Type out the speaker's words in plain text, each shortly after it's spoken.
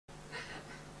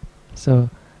So,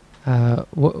 what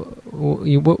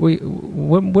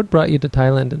brought you to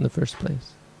Thailand in the first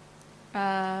place?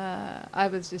 I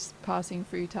was just passing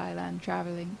through Thailand,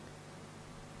 traveling.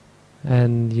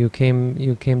 And you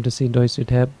came to see Doi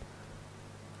Suthep.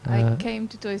 I came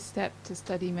to Doi Step to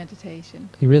study meditation.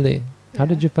 Really? How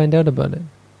did Yeah. you find out about it?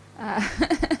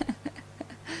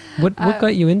 What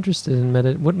got you interested in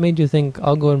What made you think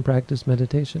I'll go and practice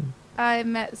meditation? I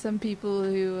met some people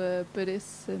who were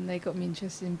Buddhists, and they got me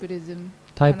interested in Buddhism.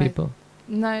 Thai And people.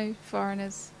 No,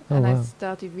 foreigners. Oh, And I wow.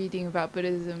 started reading about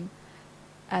Buddhism,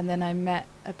 and then I met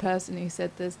a person who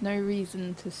said there's no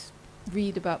reason to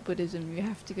read about Buddhism, you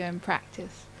have to go and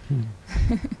practice.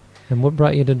 And what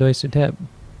brought you to Doi Suthep?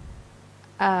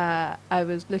 I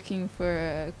was looking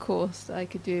for a course I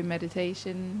could do in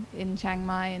meditation in Chiang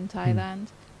Mai in Thailand,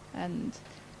 and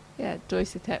yeah, Doi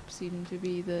Suthep seemed to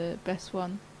be the best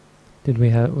one.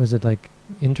 Was it like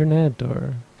internet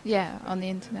or? Yeah, on the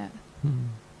internet.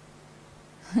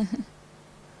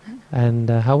 And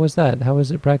how was that? How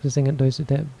was it practicing at Doi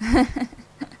Suthep?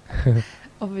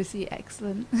 Obviously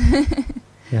excellent.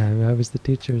 Yeah, I was the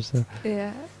teacher, so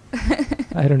Yeah.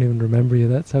 I don't even remember you.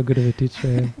 That's how good of a teacher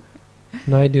I am.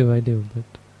 No, I do, but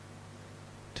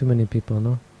too many people,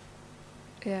 no?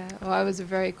 Yeah, well, I was a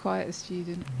very quiet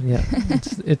student. Yeah,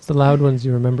 it's the loud ones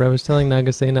you remember. I was telling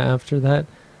Nagasena after that,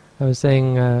 I was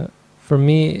saying, for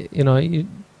me,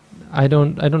 I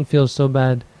don't feel so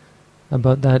bad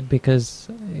about that, because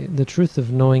the truth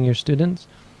of knowing your students,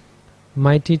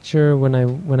 my teacher,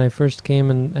 when I first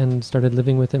came and started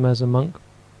living with him as a monk,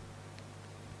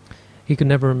 he could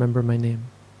never remember my name.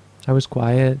 I was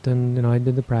quiet, and I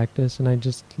did the practice, and I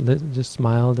just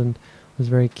smiled and was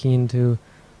very keen to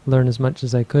learn as much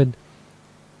as I could.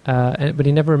 But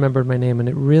he never remembered my name, and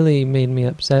it really made me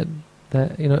upset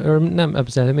that or not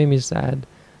upset. It made me sad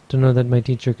to know that my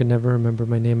teacher could never remember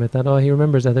my name. I thought, oh, he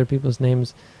remembers other people's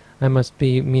names. I must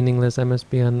be meaningless. I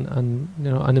must be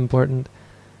unimportant.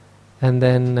 And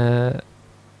then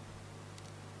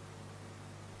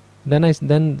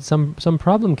some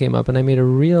problem came up, and I made a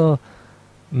real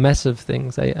mess of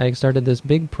things. I started this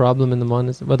big problem in the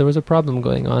monastery. Well, there was a problem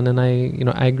going on, and I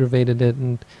aggravated it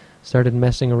and started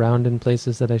messing around in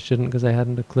places that I shouldn't, because I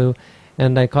hadn't a clue.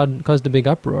 And I caused a big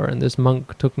uproar, and this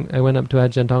monk I went up to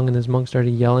Ajahn Tong, and this monk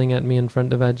started yelling at me in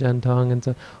front of Ajahn Tong, and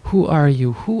said, who are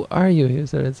you? Who are you? He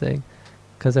started saying,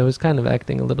 because I was kind of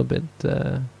acting a little bit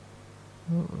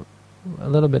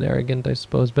arrogant, I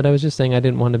suppose. But I was just saying I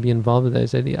didn't want to be involved with it. I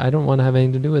said, I don't want to have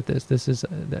anything to do with this.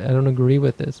 I don't agree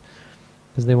with this.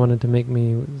 Because they wanted to make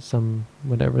me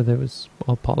whatever, that was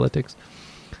all politics.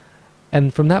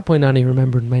 And from that point on, he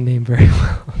remembered my name very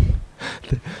well.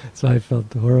 So I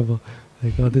felt horrible.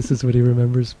 Like, oh, this is what he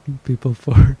remembers people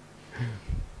for.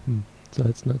 So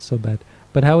it's not so bad.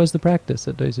 But how was the practice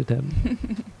at Doi Suthep?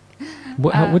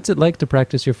 What's it like to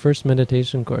practice your first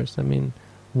meditation course? I mean,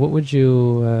 what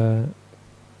should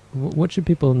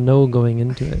people know going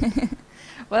into it?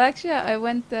 Well, actually, I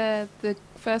went there. The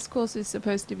first course is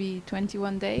supposed to be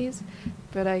 21 days,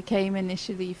 but I came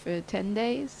initially for 10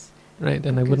 days. Right,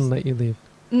 and I wouldn't let you leave.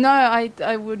 No, I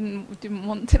didn't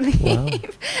want to leave. Wow.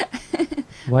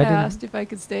 Why I didn't? asked if I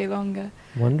could stay longer.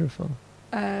 Wonderful.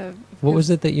 What was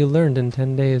it that you learned in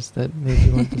 10 days that made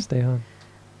you want to stay on?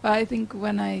 I think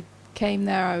when I came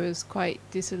there, I was quite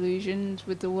disillusioned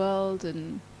with the world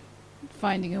and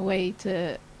finding a way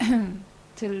to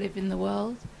to live in the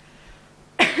world.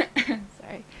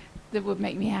 Sorry, that would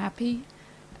make me happy.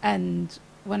 And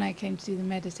when I came to do the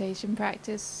meditation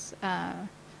practice, I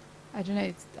don't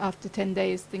know, after 10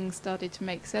 days things started to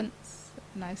make sense,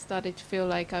 and I started to feel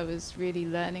like I was really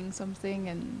learning something,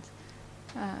 and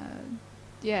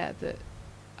that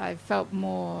I felt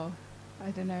more, I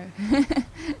don't know,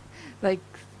 like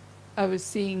I was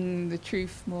seeing the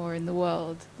truth more in the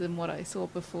world than what I saw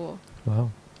before.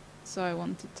 Wow. So I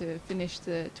wanted to finish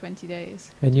the 20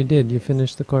 days. And you did, you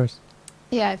finished the course.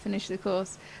 Yeah, I finished the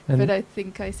course, And but I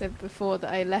think I said before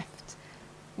that I left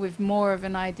with more of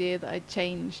an idea that I'd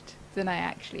changed than I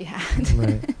actually had.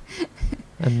 Right.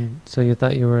 And so you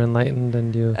thought you were enlightened,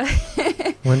 and you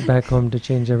went back home to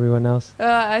change everyone else?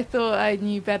 I thought I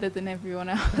knew better than everyone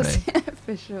else, Right.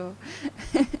 for sure.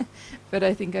 But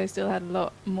I think I still had a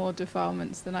lot more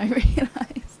defilements than I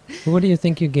realized. What do you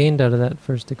think you gained out of that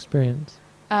first experience?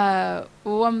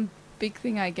 One big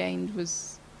thing I gained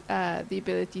was the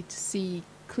ability to see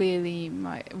clearly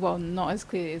not as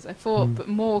clearly as I thought, but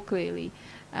more clearly,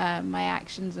 my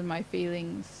actions and my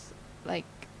feelings. Like,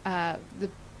 the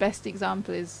best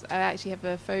example is I actually have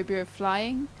a phobia of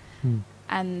flying.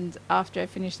 And after I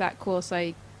finished that course,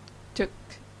 I took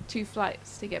 2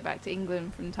 flights to get back to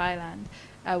England from Thailand.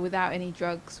 without any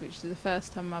drugs, which is the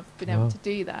first time I've been Wow. able to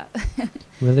do that.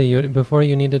 Really? Before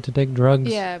you needed to take drugs?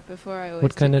 Yeah, before I always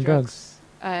What kind took of drugs?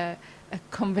 A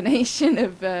combination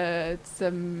of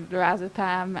some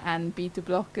lorazepam and beta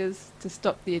blockers to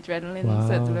stop the adrenaline,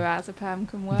 so the Wow. lorazepam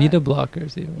can work. Beta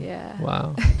blockers even. Yeah.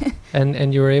 Wow.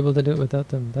 and you were able to do it without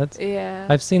them. That's Yeah.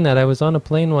 I've seen that. I was on a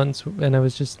plane once, and I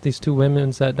was just, these two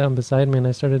women sat down beside me, and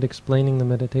I started explaining the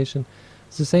meditation.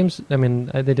 It's the same. I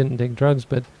mean, they didn't take drugs,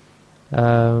 but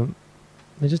I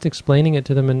just explaining it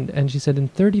to them, and she said, in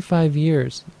 35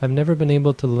 years, I've never been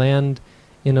able to land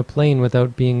in a plane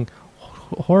without being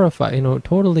horrified,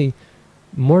 totally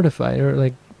mortified, or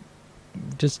like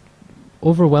just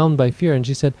overwhelmed by fear. And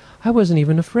she said, I wasn't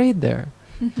even afraid there.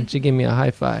 And she gave me a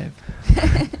high five.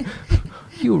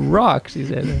 You rock, she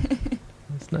said.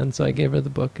 And so I gave her the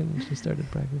book, and she started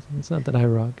practicing. It's not that I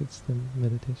rock, it's the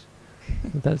meditation.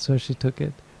 But that's how she took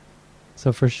it.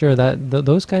 So for sure,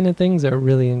 those kind of things are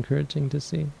really encouraging to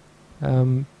see.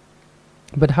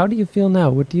 But how do you feel now?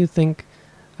 What do you think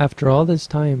after all this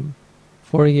time,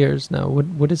 4 years now?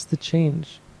 What is the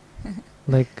change?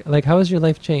 like how has your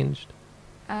life changed,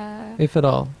 if at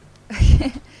all?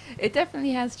 It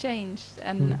definitely has changed,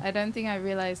 and Mm. I don't think I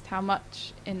realized how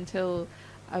much until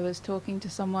I was talking to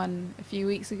someone a few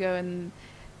weeks ago, and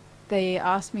they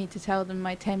asked me to tell them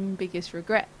my 10 biggest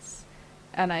regrets.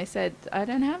 And I said, I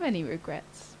don't have any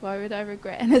regrets. Why would I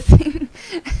regret anything?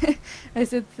 I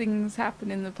said, things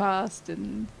happen in the past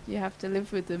and you have to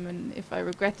live with them, and if I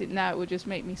regret it now, it will just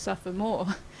make me suffer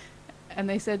more. And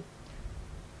they said,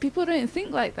 people don't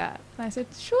think like that. And I said,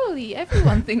 surely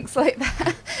everyone thinks like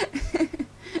that.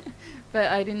 But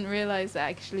I didn't realize that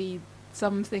actually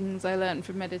some things I learned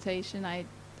from meditation, I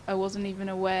wasn't even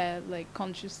aware, like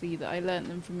consciously, that I learned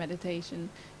them from meditation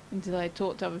until I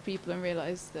talked to other people and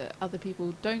realized that other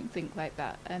people don't think like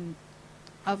that, and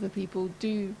other people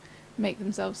do make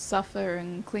themselves suffer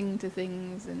and cling to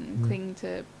things and cling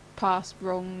to past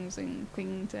wrongs and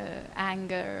cling to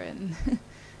anger and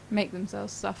make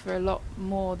themselves suffer a lot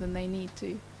more than they need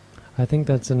to. I think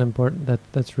that's an important,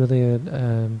 that's really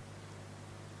a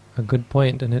good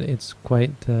point, and it's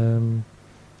quite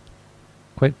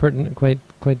pertinent, quite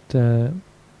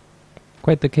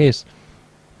the case.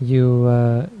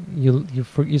 You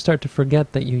start to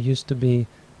forget that you used to be,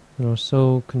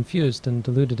 so confused and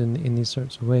deluded in these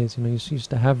sorts of ways. You used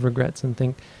to have regrets and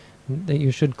think that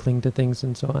you should cling to things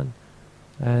and so on,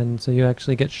 and so you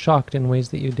actually get shocked in ways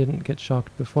that you didn't get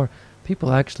shocked before.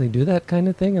 People actually do that kind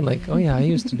of thing, and like, oh yeah, I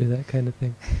used to do that kind of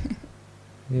thing.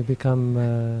 You become,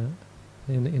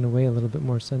 in a way, a little bit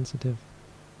more sensitive.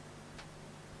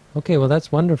 Okay, well,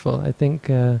 that's wonderful. I think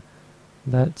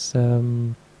that's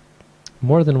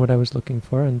more than what I was looking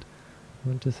for, and I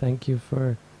want to thank you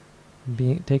for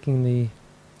taking the,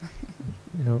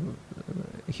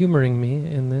 humoring me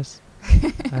in this,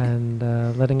 and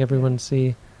letting everyone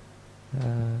see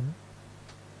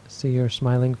your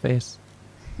smiling face.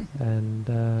 And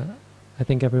I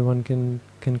think everyone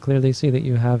can clearly see that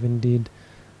you have indeed,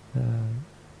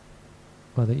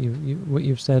 that you what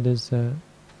you've said is,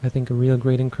 I think, a real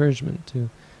great encouragement to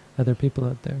other people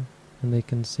out there, and they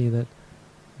can see that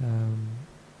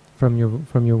from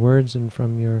your words and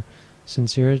from your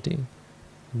sincerity,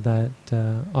 that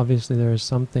obviously there is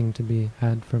something to be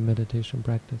had from meditation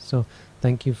practice. So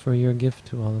thank you for your gift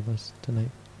to all of us tonight.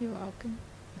 You're welcome.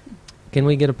 Can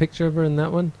we get a picture of her in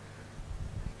that one?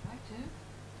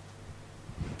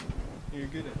 You're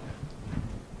good at that.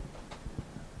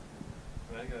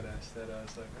 When I got asked that, I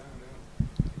was like, I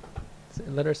don't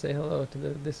know. Let her say hello to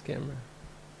this camera.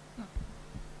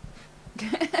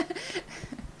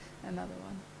 Another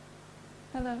one.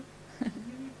 Hello. Can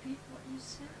you repeat what you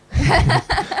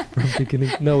said? From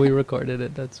beginning. No, we recorded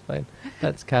it. That's fine.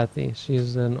 That's Kathy.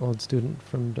 She's an old student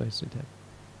from Doi Suthep.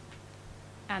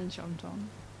 And Jomtong.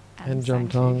 And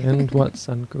Jomtong. And Wat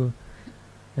Sanku.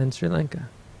 And Sri Lanka.